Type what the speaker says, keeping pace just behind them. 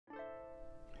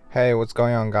Hey, what's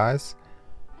going on, guys?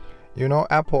 You know,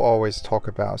 Apple always talk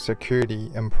about security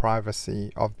and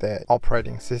privacy of their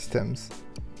operating systems.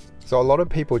 So a lot of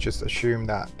people just assume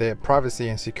that their privacy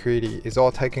and security is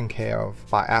all taken care of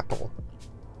by Apple.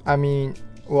 I mean,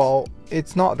 well,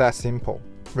 it's not that simple.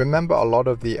 Remember, a lot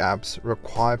of the apps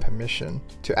require permission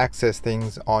to access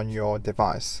things on your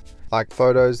device, like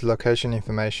photos, location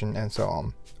information, and so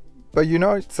on. But you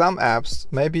know, some apps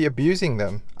may be abusing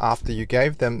them after you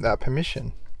gave them that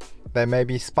permission. They may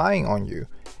be spying on you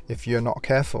if you're not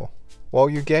careful. Well,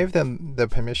 you gave them the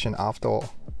permission after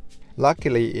all.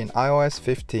 Luckily, in iOS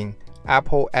 15,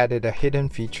 Apple added a hidden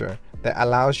feature that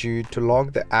allows you to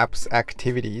log the app's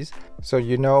activities so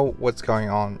you know what's going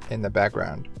on in the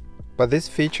background. But this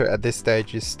feature at this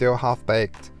stage is still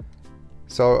half-baked,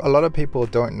 so a lot of people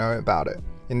don't know about it.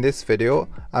 In this video,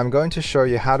 I'm going to show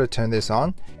you how to turn this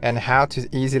on and how to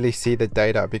easily see the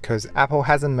data because Apple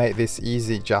hasn't made this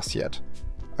easy just yet.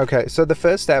 Okay, so the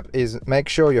first step is make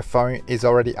sure your phone is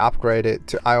already upgraded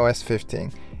to iOS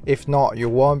 15. If not, you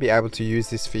won't be able to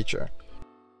use this feature.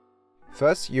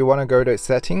 First, you want to go to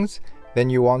Settings,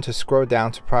 then you want to scroll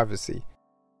down to Privacy.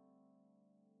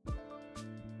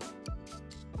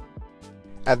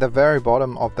 At the very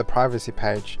bottom of the privacy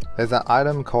page, there's an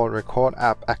item called Record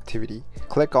App Activity.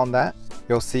 Click on that,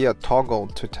 you'll see a toggle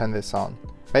to turn this on.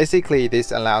 Basically,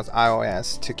 this allows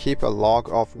iOS to keep a log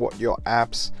of what your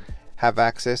apps have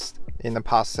accessed in the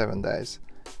past 7 days.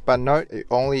 But note, it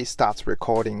only starts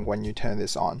recording when you turn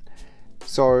this on.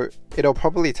 So it'll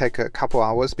probably take a couple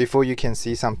hours before you can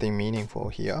see something meaningful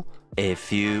here. A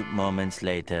few moments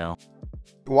later.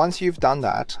 Once you've done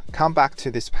that, come back to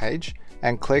this page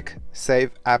and click Save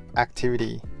App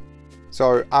Activity.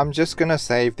 So I'm just gonna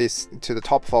save this to the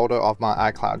top folder of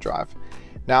my iCloud drive.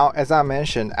 Now, as I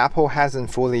mentioned, Apple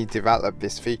hasn't fully developed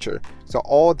this feature, so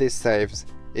all this saves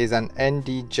is an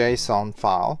ND.json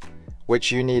file,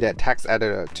 which you need a text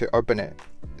editor to open it.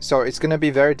 So it's gonna be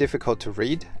very difficult to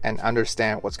read and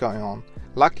understand what's going on.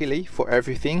 Luckily, for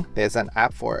everything, there's an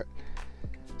app for it.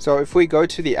 So if we go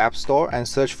to the App Store and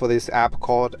search for this app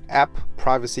called App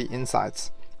Privacy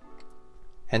Insights,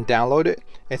 and download it.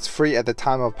 It's free at the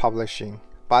time of publishing.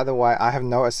 By the way, I have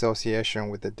no association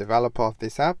with the developer of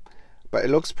this app, but it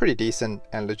looks pretty decent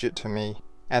and legit to me.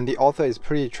 And the author is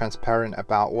pretty transparent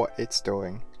about what it's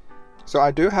doing. So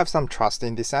I do have some trust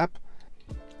in this app.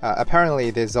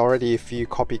 Apparently there's already a few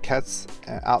copycats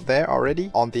out there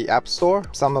already on the App Store,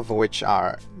 some of which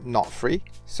are not free.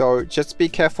 So just be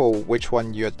careful which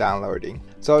one you're downloading.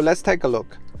 So let's take a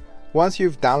look. Once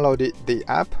you've downloaded the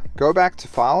app, go back to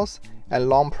Files and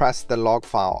long press the log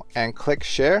file and click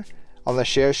Share. On the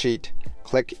share sheet,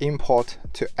 click Import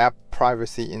to App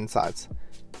Privacy Insights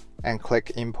and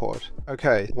click Import.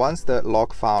 Okay, once the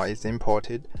log file is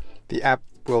imported, the app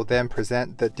will then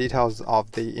present the details of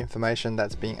the information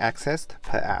that's being accessed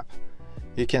per app.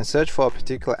 You can search for a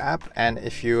particular app, and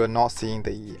if you are not seeing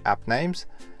the app names,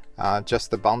 just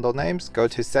the bundle names, go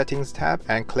to Settings tab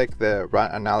and click the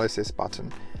Run Analysis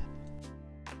button.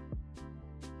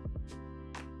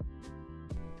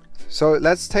 So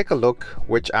let's take a look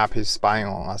which app is spying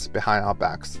on us behind our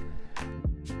backs.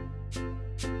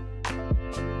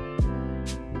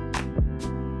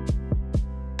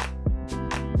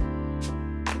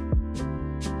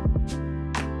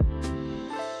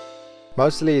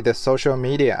 Mostly the social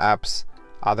media apps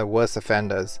are the worst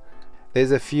offenders.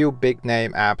 There's a few big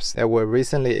name apps that were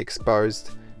recently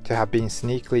exposed to have been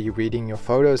sneakily reading your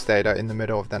photos data in the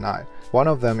middle of the night. One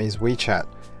of them is WeChat.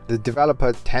 The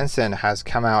developer Tencent has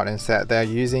come out and said they're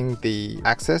using the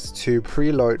access to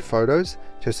preload photos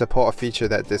to support a feature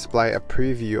that displays a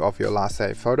preview of your last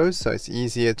saved photos, so it's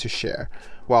easier to share.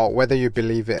 Well, whether you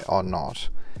believe it or not,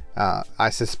 I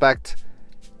suspect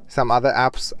some other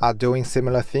apps are doing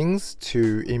similar things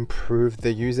to improve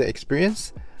the user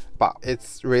experience, but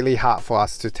it's really hard for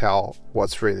us to tell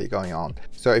what's really going on.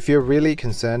 So if you're really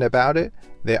concerned about it,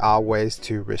 there are ways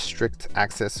to restrict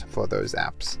access for those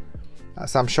apps.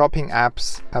 Some shopping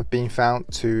apps have been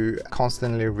found to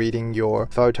constantly reading your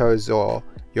photos or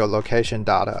your location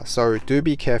data, so do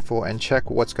be careful and check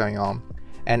what's going on.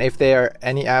 And if there are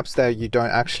any apps that you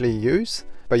don't actually use,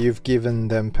 but you've given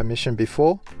them permission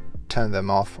before, turn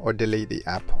them off or delete the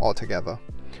app altogether.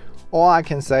 All I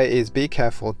can say is be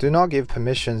careful, do not give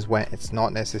permissions when it's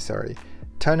not necessary.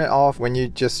 Turn it off when you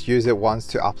just use it once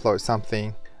to upload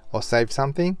something or save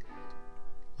something.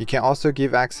 You can also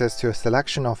give access to a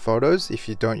selection of photos if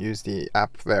you don't use the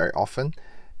app very often.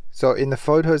 So in the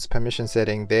photos permission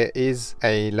setting, there is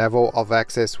a level of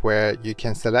access where you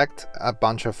can select a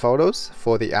bunch of photos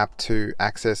for the app to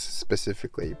access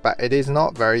specifically, but it is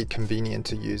not very convenient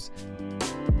to use.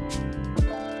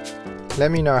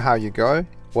 Let me know how you go.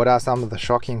 What are some of the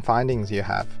shocking findings you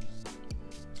have?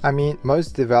 I mean,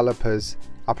 most developers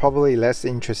are probably less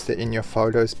interested in your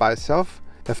photos by itself.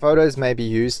 The photos may be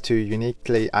used to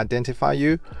uniquely identify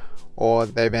you, or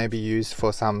they may be used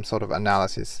for some sort of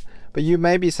analysis. But you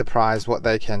may be surprised what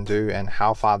they can do and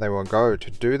how far they will go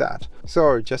to do that.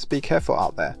 So just be careful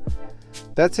out there.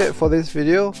 That's it for this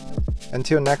video.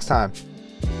 Until next time.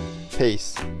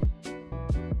 Peace.